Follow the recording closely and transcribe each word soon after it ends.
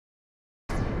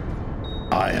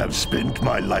I have spent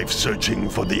my life searching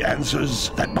for the answers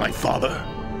that my father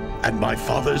and my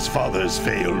father's fathers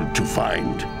failed to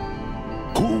find.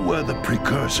 Who were the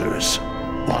precursors?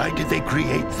 Why did they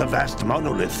create the vast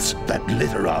monoliths that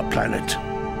litter our planet?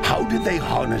 How did they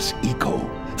harness eco,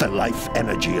 the life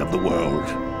energy of the world?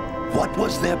 What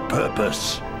was their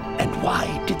purpose? And why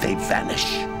did they vanish?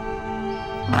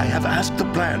 I have asked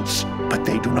the plants, but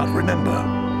they do not remember.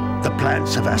 The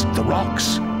plants have asked the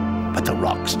rocks, but the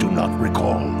rocks do not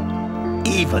recall.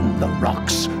 Even the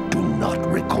rocks do not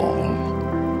recall.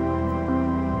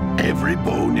 Every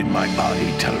bone in my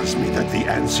body tells me that the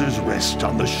answers rest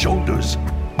on the shoulders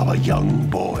of a young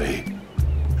boy.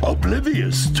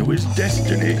 Oblivious to his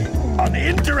destiny,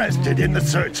 uninterested in the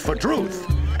search for truth,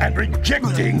 and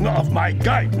rejecting of my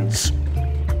guidance.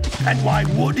 And why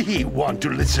would he want to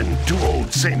listen to old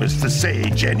Samus the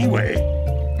Sage anyway?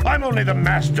 I'm only the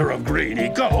master of green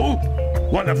eco,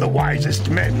 one of the wisest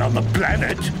men on the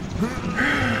planet.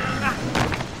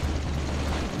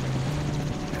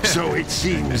 So it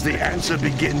seems the answer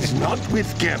begins not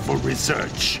with careful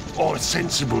research or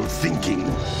sensible thinking.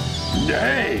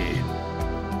 Nay,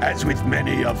 as with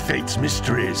many of fate's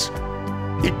mysteries,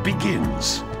 it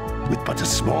begins with but a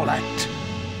small act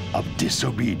of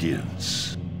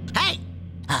disobedience. Hey!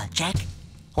 Jack,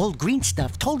 old green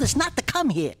stuff told us not to come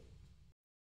here.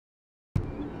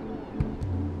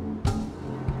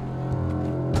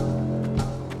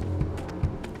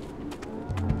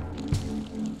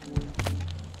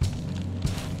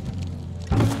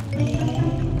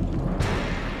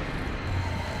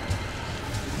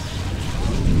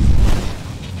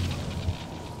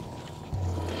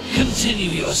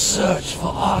 Continue your search for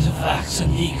artifacts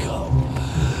and eco.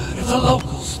 If the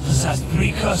locals possess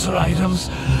precursor items,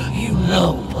 you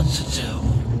know what to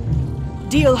do.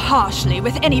 Deal harshly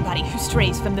with anybody who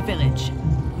strays from the village.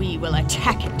 We will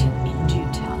attack it in due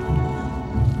time.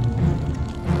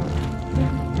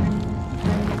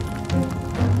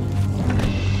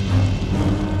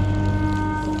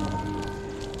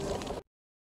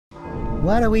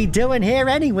 What are we doing here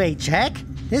anyway, Jack?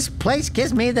 This place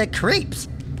gives me the creeps.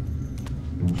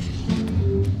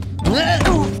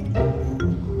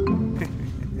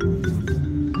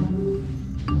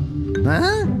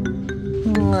 Huh?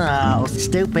 Oh,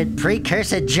 stupid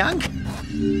precursor junk.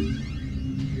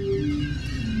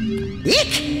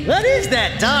 Eek! What is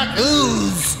that dark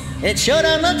ooze? It sure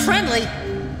don't look friendly.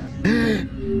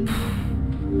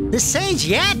 The sage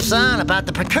yaps on about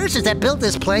the precursors that built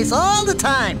this place all the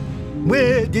time.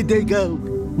 Where did they go?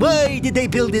 Why did they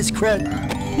build this crud?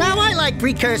 Now, I like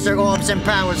precursor orbs and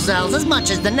power cells as much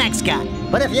as the next guy.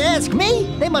 But if you ask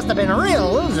me, they must have been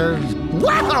real losers.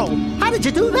 Wow! How did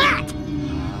you do that?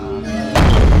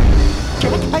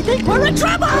 Jack, I think we're in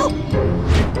trouble!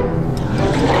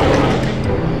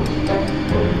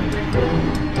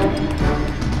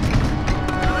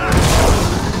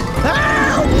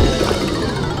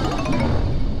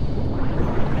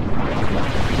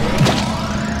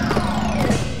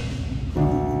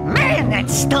 Man, that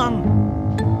stung!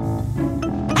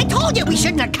 I told you we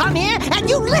shouldn't have come here, and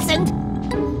you listened!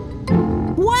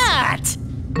 What?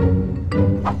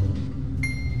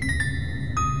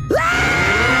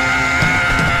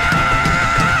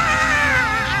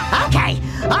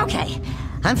 Okay.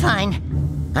 I'm fine.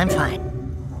 I'm fine.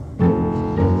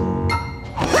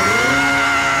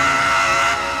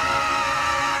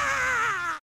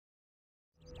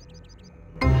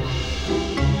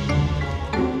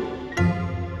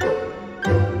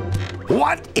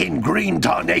 What in green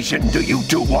tarnation do you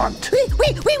two want?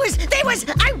 I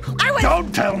was...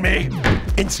 Don't tell me!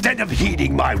 Instead of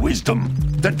heeding my wisdom,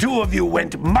 the two of you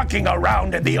went mucking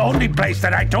around in the only place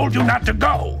that I told you not to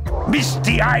go!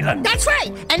 Misty Island! That's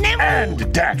right! And then... And,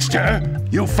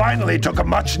 Daxter, you finally took a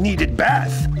much-needed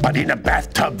bath, but in a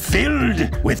bathtub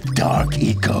filled with dark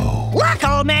eco. Look,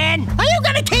 old man! Are you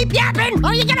gonna keep yapping, or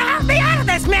are you gonna help me out of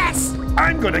this mess?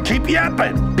 I'm gonna keep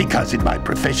yapping, because in my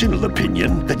professional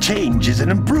opinion, the change is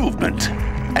an improvement.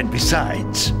 And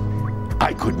besides,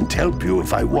 I couldn't help you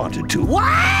if I wanted to.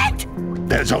 What?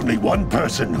 There's only one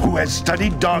person who has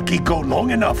studied dark eco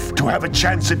long enough to have a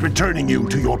chance at returning you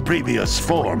to your previous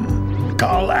form.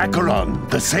 Carl Acheron,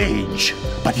 the Sage.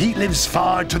 But he lives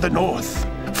far to the north.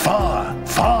 Far,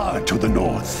 far to the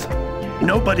north.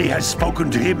 Nobody has spoken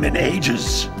to him in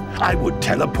ages. I would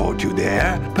teleport you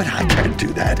there, but I can't do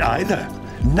that either.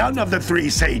 None of the three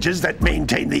sages that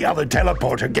maintain the other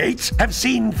teleporter gates have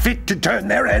seen fit to turn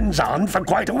their ends on for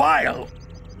quite a while.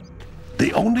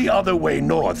 The only other way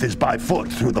north is by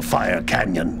foot through the Fire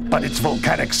Canyon, but its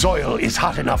volcanic soil is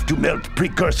hot enough to melt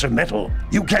precursor metal.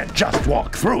 You can't just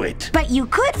walk through it. But you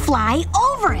could fly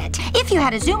over it, if you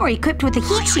had a zoomer equipped with a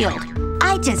heat shield.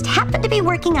 I just happen to be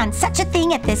working on such a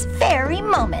thing at this very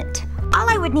moment. All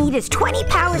I would need is 20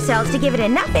 power cells to give it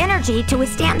enough energy to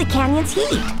withstand the canyon's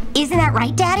heat. Isn't that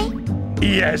right, Daddy?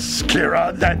 Yes,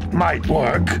 Kira, that might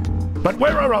work. But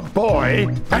where are a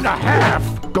boy and a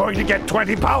half going to get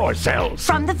 20 power cells?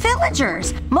 From the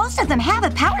villagers. Most of them have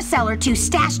a power cell or two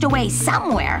stashed away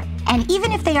somewhere. And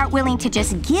even if they aren't willing to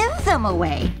just give them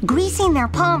away, greasing their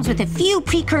palms with a few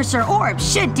precursor orbs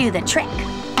should do the trick.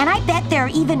 And I bet there are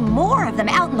even more of them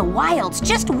out in the wilds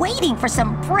just waiting for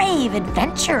some brave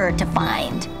adventurer to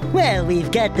find. Well,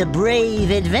 we've got the brave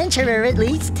adventurer at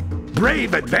least.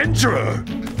 Brave adventurer?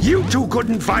 You two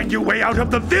couldn't find your way out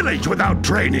of the village without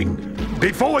training.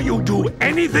 Before you do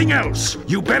anything else,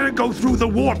 you better go through the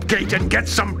warp gate and get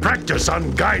some practice on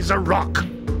Geyser Rock.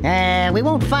 We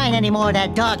won't find any more of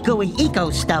that dark gooey eco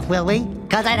stuff, will we?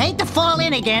 'Cause I'd hate to fall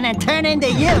in again and turn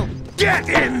into you. Get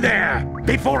in there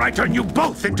before I turn you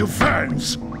both into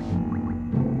ferns.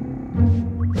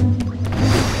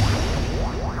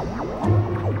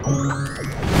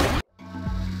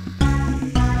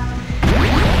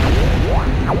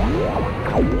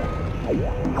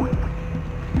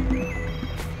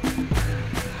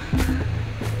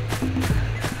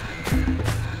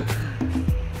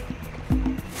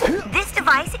 This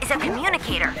device is a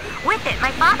communicator. With it,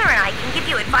 my father and I can give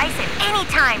you advice at any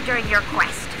time during your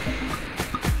quest.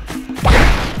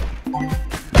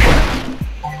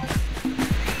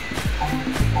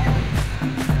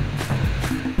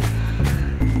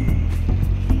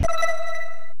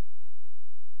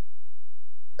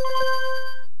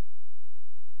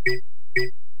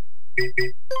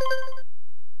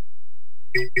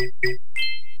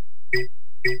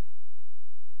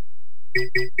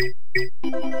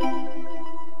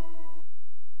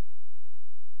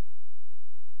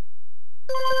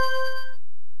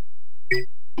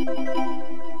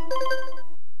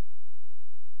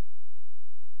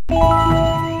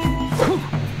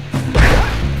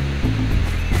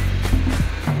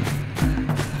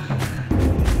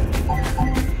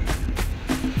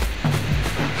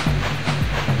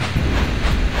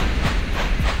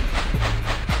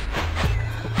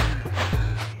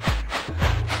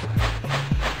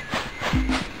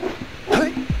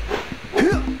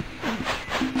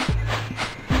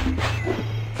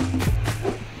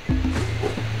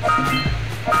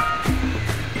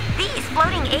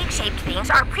 Egg-shaped things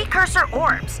are precursor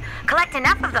orbs. Collect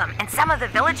enough of them, and some of the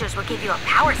villagers will give you a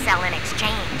power cell in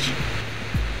exchange.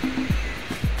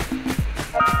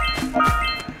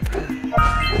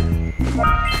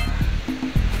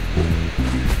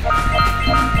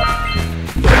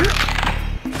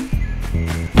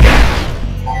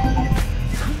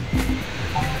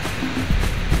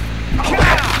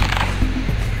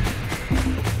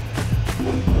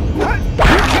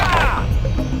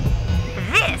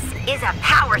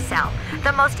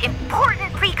 The most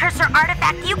important precursor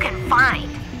artifact you can find.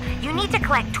 You need to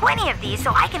collect 20 of these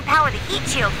so I can power the heat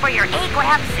shield for your egg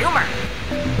lab zoomer.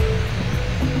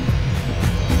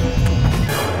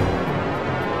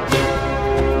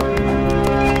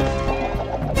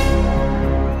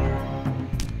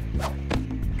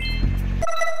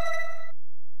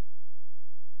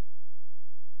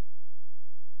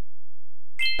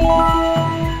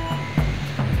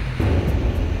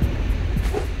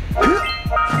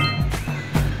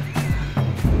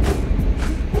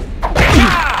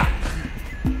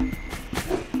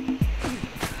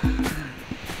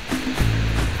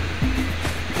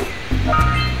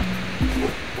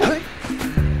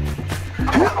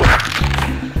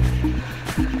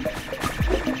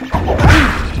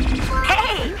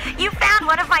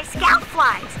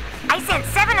 I sent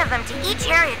 7 of them to each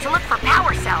area to look for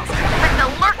power cells, but the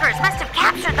lurkers must have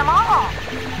captured them all.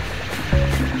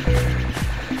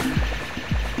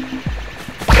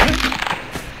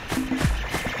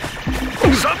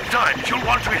 Sometimes you'll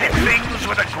want to hit things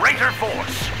with a greater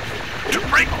force. To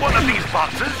break one of these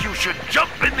boxes, you should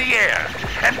jump in the air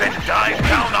and then dive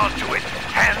down onto it,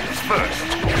 hands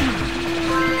first.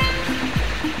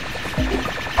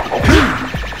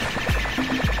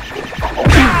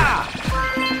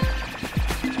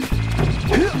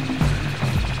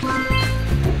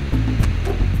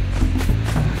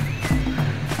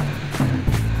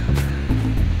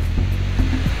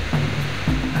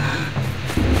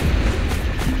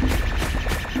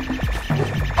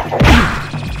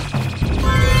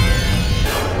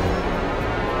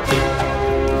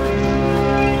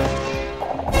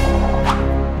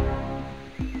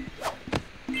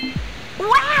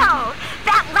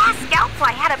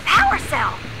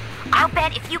 I'll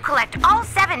bet if you collect all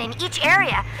 7 in each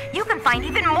area, you can find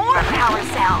even more power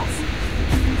cells.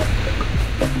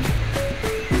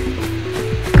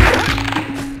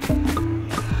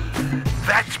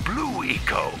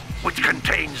 Eco, which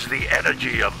contains the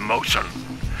energy of motion.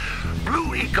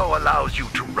 Blue Eco allows you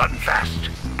to run fast,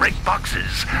 break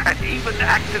boxes, and even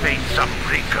activate some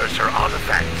precursor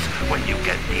artifacts when you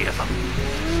get near them.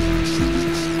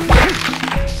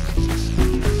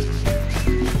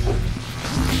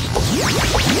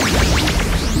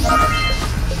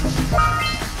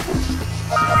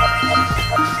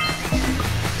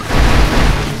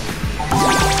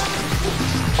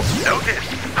 Notice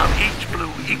how each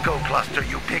blue eco cluster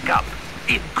you pick up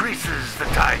increases the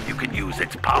time you can use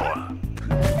its power.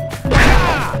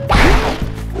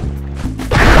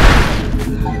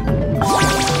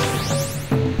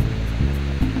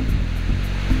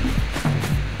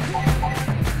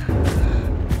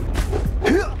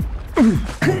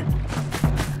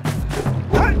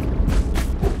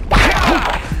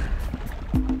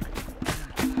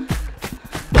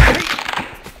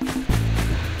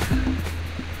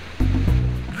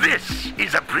 This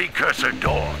is a precursor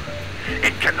door.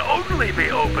 It can only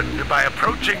be opened by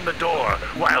approaching the door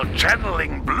while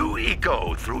channeling blue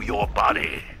eco through your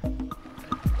body.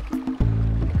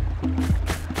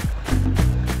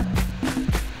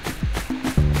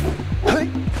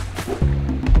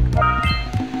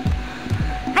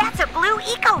 That's a blue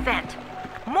eco vent.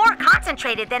 More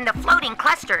concentrated than the floating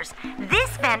clusters. This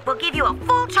vent will give you a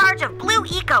full charge of blue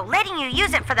eco, letting you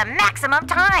use it for the maximum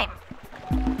time.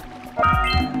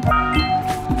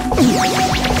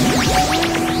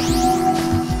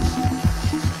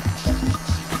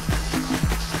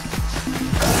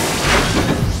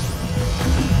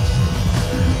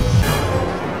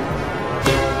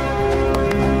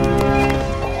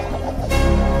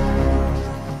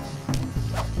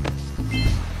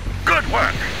 Good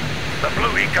work! The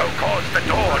blue eco caused the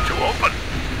door to open.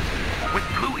 With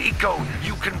blue eco,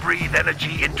 you can breathe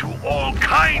energy into all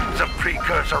kinds of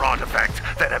precursor artifacts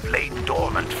that have lain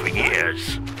dormant for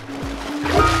years.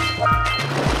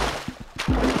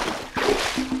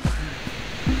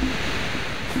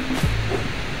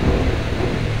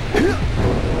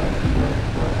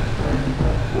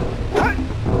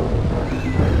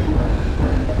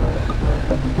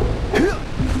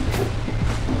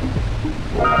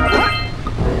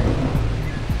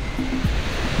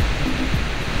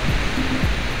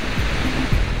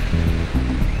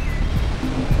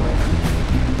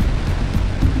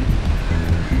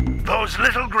 Those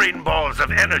little green balls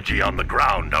of energy on the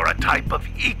ground are a type of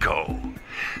eco.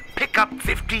 Pick up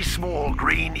 50 small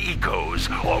green ecos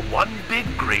or one big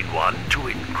green one to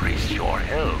increase your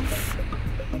health.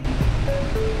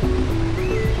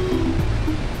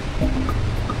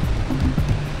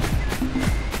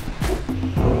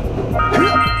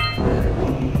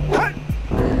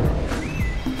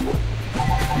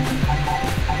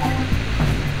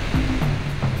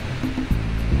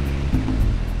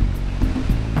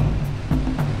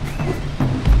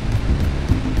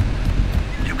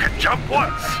 Jump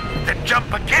once, then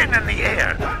jump again in the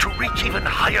air to reach even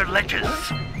higher ledges.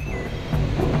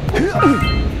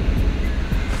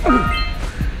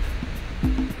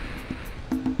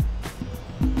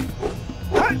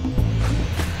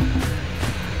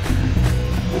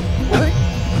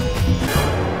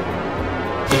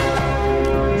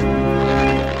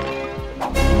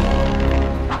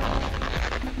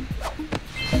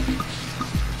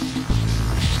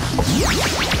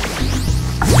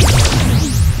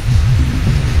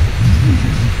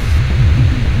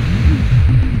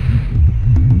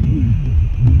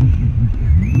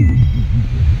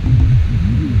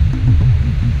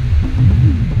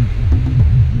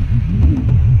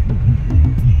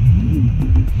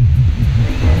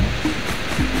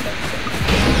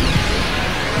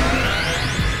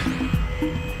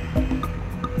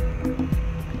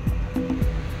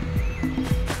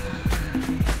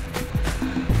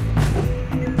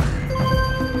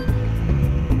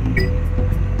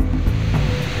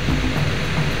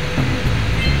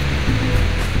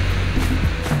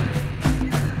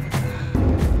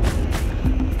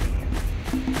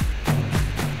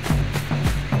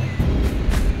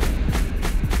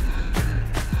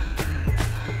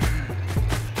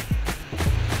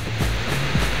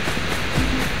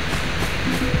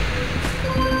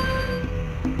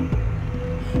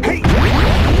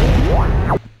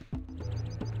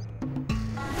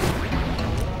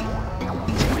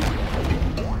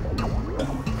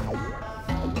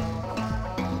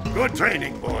 Good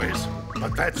training, boys.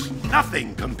 But that's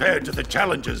nothing compared to the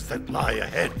challenges that lie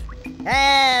ahead.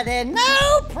 Then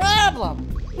no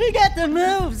problem. We got the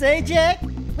moves, eh, Jack?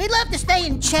 We'd love to stay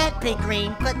and chat, Big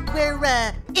Green, but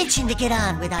we're, itching to get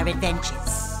on with our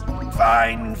adventures.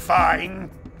 Fine, fine.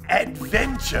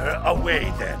 Adventure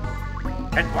away, then.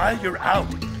 And while you're out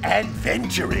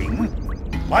adventuring,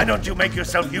 Why don't you make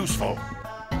yourself useful?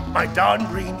 My darn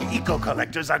green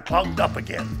eco-collectors are clogged up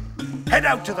again. Head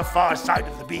out to the far side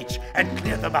of the beach and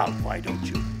clear them out, why don't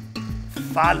you?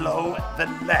 Follow the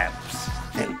lamps.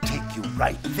 They'll take you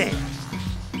right there.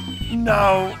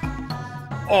 Now,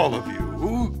 all of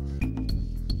you,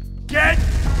 get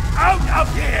out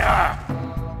of here!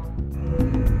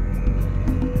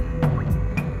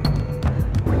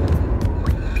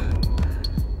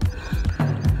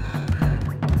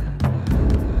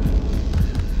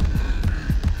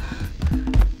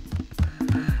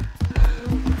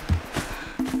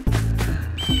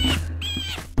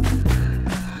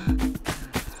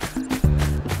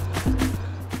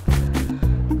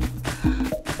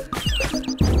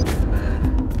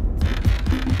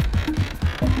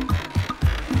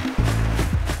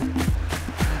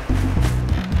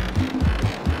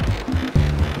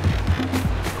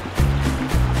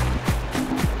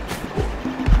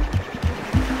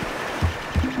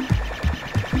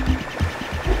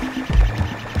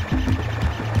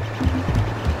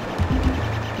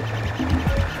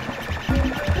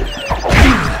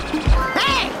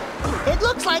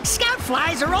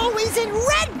 Flies are always in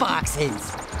red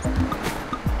boxes.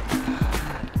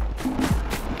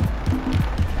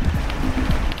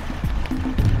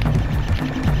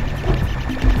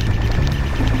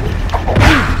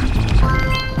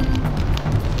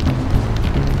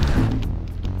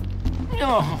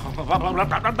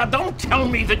 Don't tell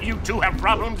me that you two have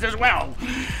problems as well.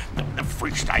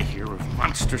 First I hear of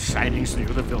monster sightings near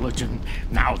the village, and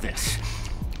now this.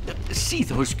 See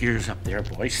those gears up there,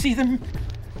 boys? See them?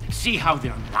 See how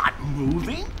they're not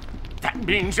moving? That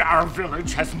means our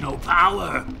village has no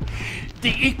power. The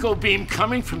eco beam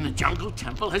coming from the jungle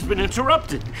temple has been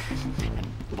interrupted. And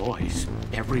boys,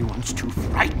 everyone's too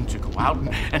frightened to go out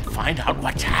and find out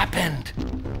what's happened.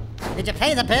 Did you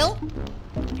pay the bill?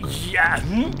 Yeah.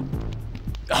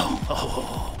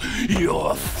 Oh,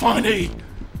 you're funny.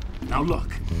 Now look,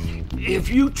 if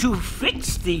you two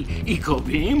fix the eco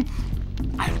beam,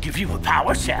 I'll give you a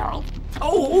power cell.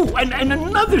 Oh, and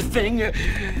another thing,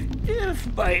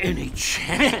 if by any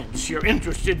chance you're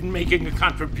interested in making a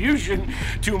contribution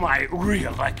to my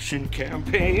re-election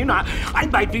campaign, I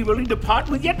might be willing to part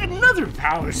with yet another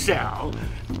power cell.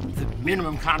 The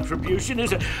minimum contribution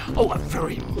is a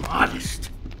very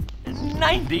modest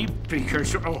 90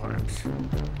 precursor orbs.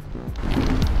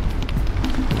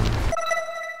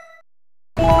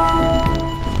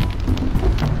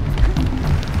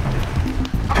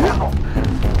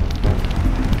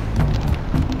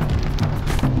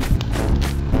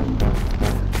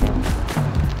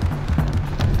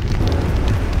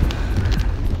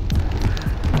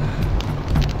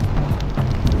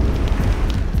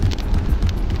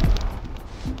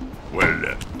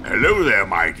 Hello there,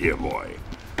 my dear boy.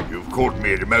 You've caught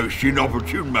me at a most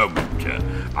inopportune moment.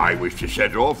 I was to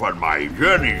set off on my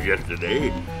journeys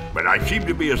yesterday, but I seem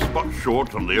to be a spot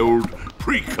short on the old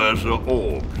precursor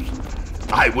orbs.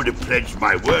 I would have pledged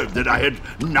my word that I had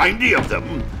 90 of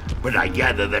them, but I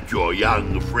gather that your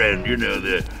young friend, you know,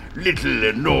 the little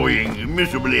annoying,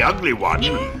 miserably ugly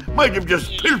one, might have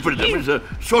just pilfered them as a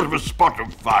sort of a spot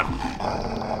of fun.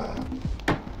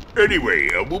 Anyway,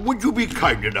 would you be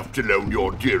kind enough to loan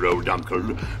your dear old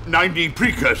uncle 90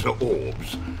 precursor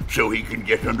orbs so he can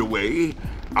get underway?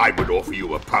 I would offer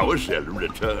you a power cell in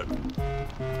return.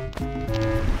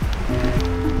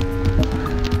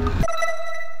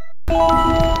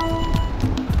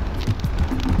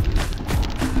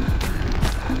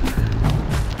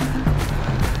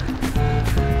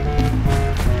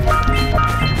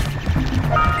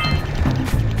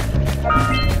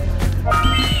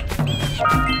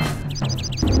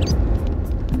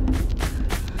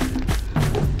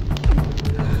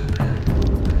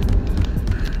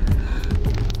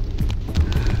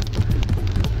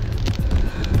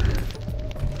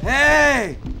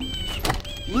 Hey!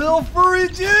 Little furry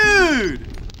dude!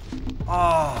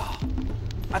 Oh,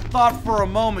 I thought for a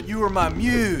moment you were my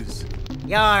muse.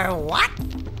 Your what?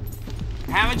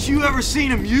 Haven't you ever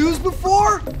seen a muse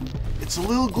before? It's a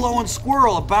little glowing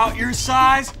squirrel about your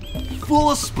size,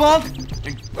 full of spunk,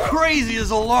 and crazy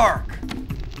as a lark.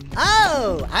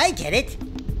 Oh, I get it.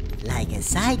 Like a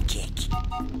sidekick.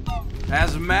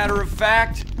 As a matter of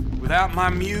fact, without my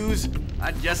muse,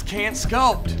 I just can't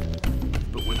sculpt.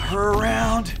 But with her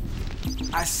around,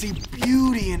 I see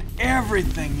beauty in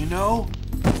everything, you know?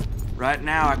 Right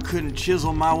now, I couldn't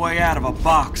chisel my way out of a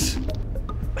box.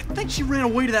 I think she ran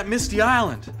away to that misty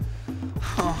island.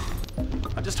 Oh,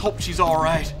 I just hope she's all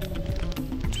right.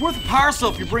 It's worth a power cell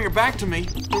if you bring her back to me.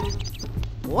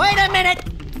 Wait a minute!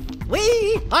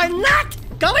 We are not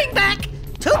going back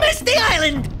to Misty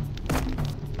Island!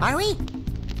 Are we?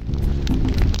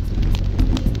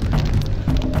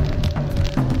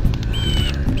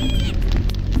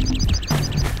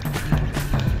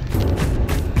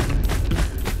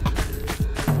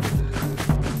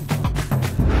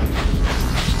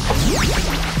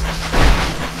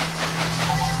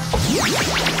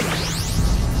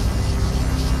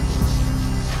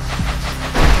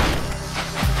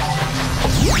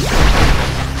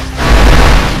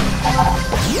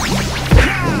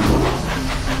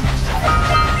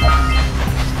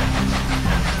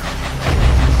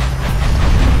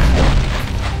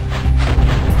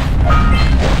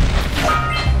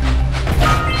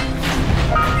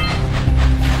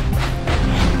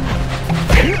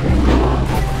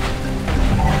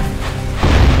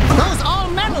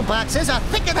 Boxes are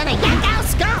thicker than a yak-owl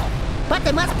skull, but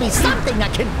there must be something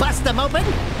that can bust them open.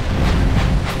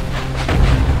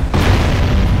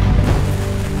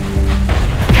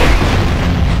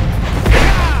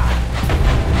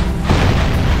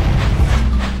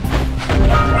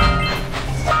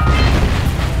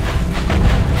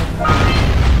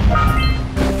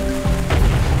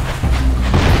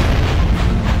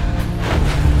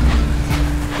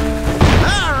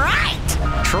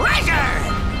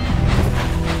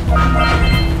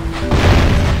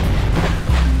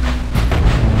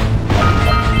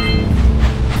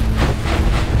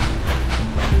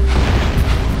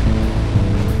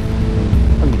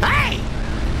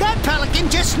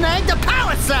 Snagged a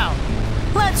power cell!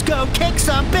 Let's go kick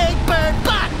some big bird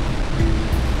butt!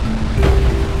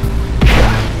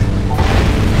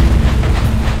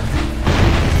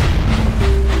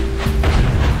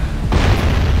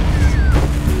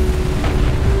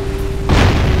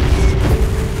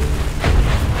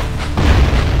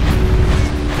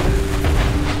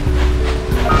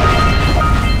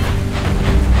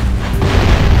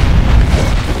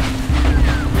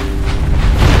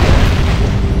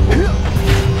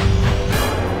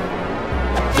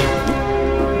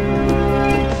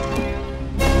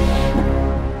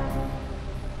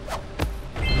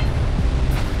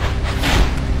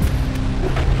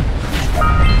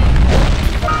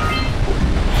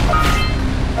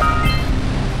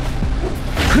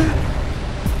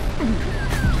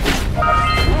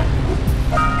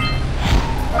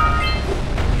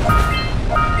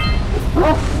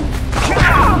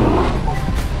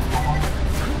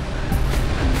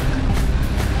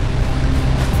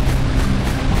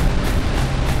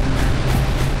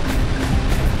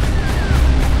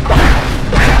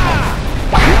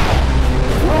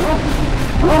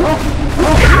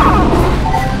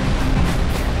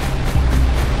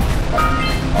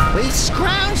 We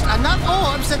scrounged enough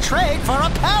orbs to trade for a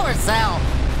power cell.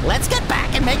 Let's get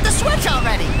back and make the switch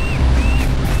already.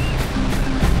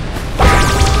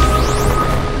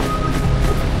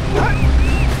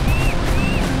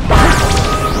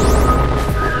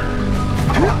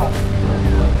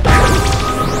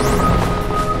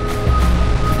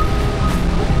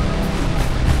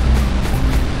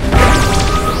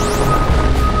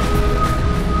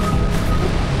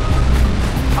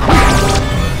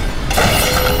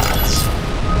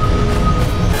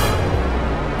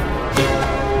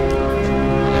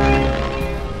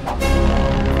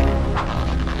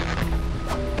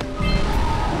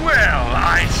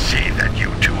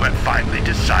 Finally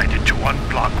decided to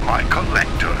unblock my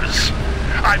collectors.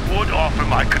 I would offer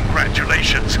my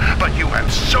congratulations, but you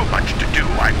have so much to do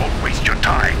I won't waste your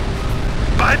time.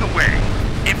 By the way,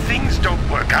 if things don't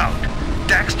work out,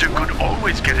 Daxter could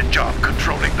always get a job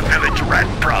controlling the village rat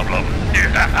problem.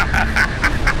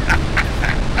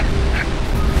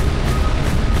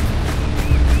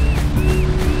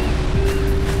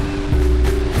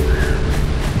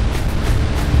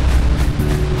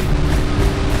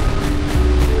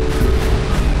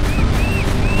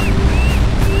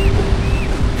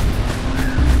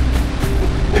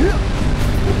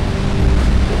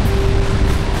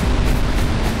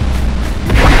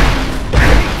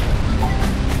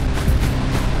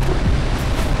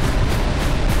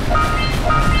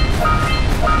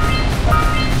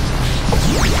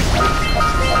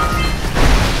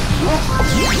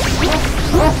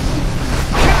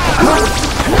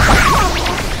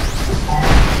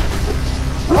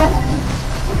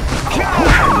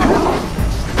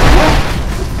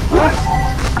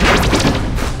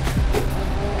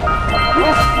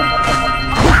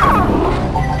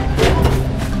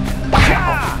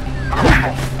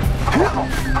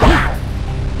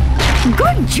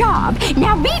 Good job!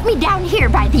 Now meet me down here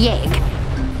by the egg.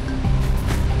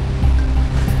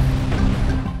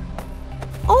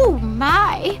 Oh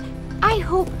my! I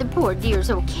hope the poor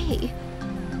dear's okay.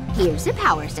 Here's a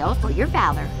power cell for your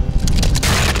valor.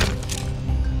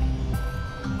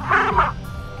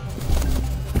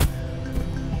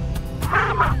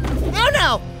 Oh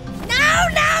no! No,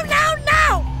 no, no,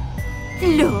 no!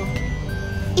 Look,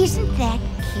 isn't that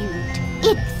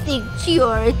cute? It thinks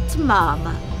you're its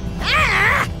mama.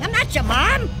 Ah! I'm not your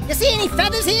mom! You see any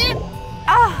feathers here?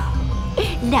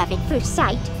 Oh, love at first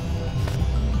sight.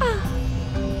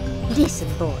 Oh. Listen,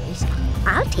 boys.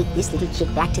 I'll take this little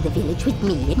chick back to the village with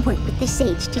me and work with the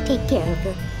sage to take care of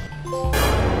her.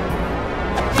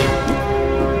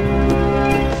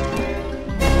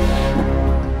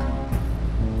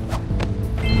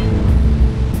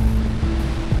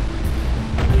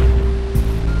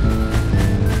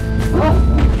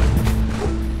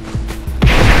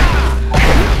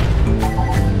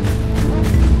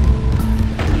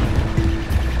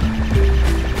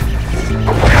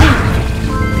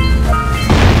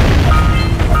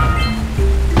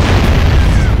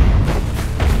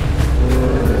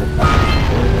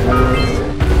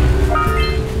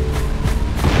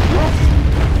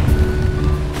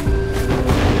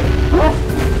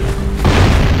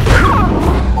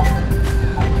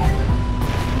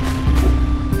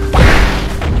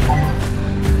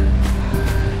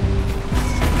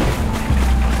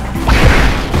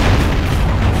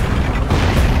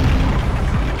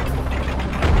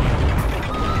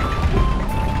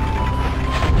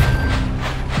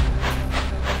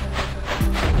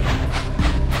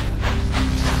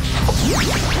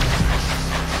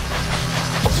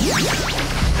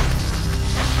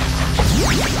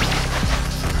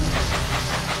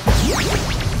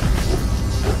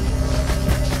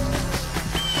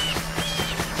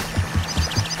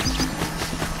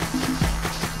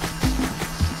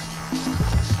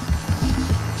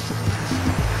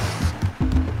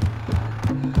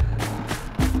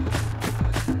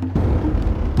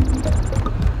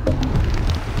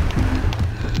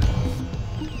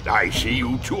 I see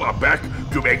you two are back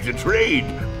to make the trade.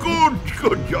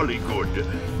 Good, jolly good.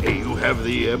 You have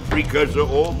the precursor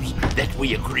orbs that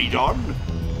we agreed on?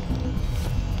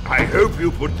 I hope you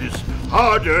put this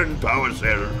hard-earned power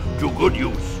cell to good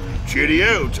use.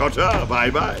 Cheerio, ta-ta,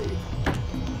 bye-bye.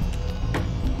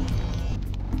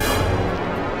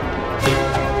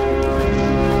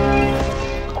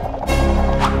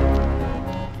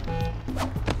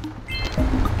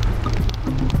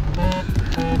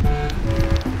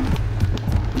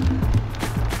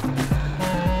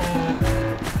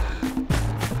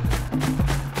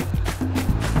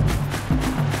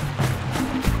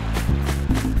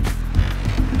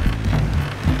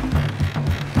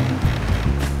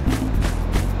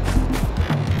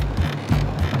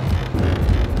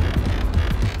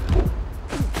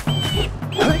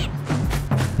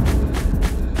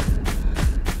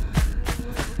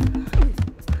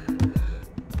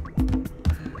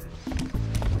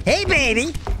 Hey,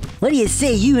 baby! What do you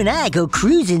say you and I go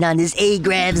cruising on this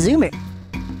A-Grav Zoomer?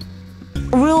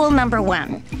 Rule number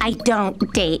 1, I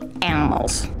don't date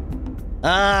animals.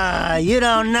 Ah, you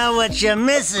don't know what you're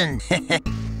missing.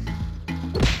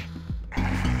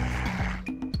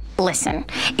 Listen,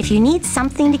 if you need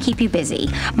something to keep you busy,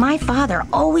 my father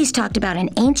always talked about an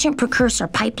ancient precursor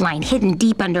pipeline hidden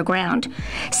deep underground.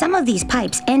 Some of these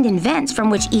pipes end in vents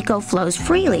from which eco flows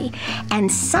freely,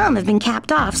 and some have been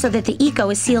capped off so that the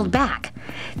eco is sealed back.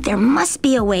 There must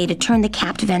be a way to turn the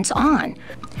capped vents on.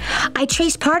 I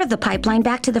traced part of the pipeline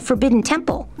back to the Forbidden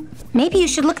Temple. Maybe you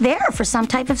should look there for some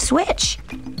type of switch.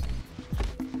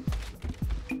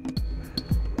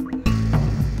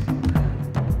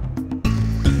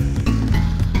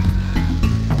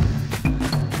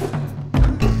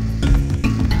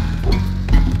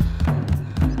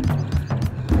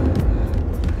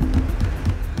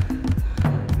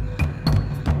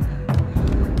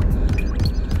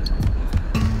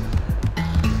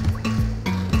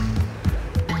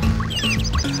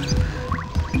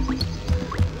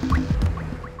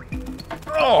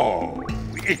 Oh,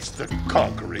 it's the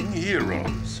conquering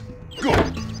heroes.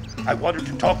 Good. I wanted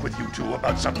to talk with you two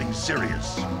about something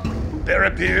serious. There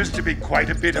appears to be quite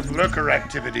a bit of lurker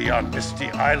activity on Misty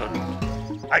Island.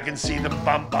 I can see them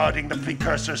bombarding the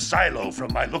precursor silo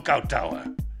from my lookout tower.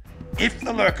 If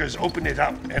the lurkers open it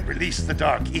up and release the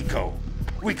dark eco,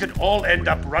 we could all end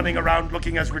up running around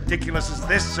looking as ridiculous as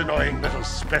this annoying little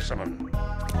specimen.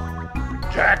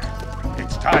 Jack,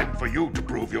 it's time for you to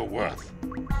prove your worth.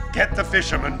 Get the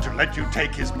fisherman to let you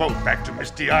take his boat back to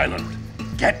Misty Island.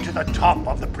 Get to the top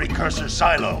of the precursor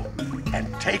silo and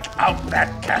take out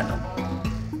that cannon.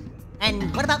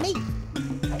 And what about me?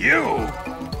 You?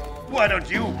 Why don't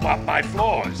you mop my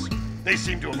floors? They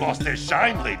seem to have lost their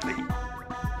shine lately.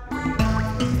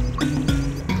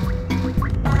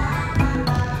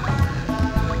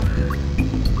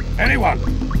 Anyone?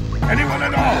 Anyone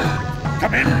at all?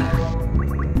 Come in.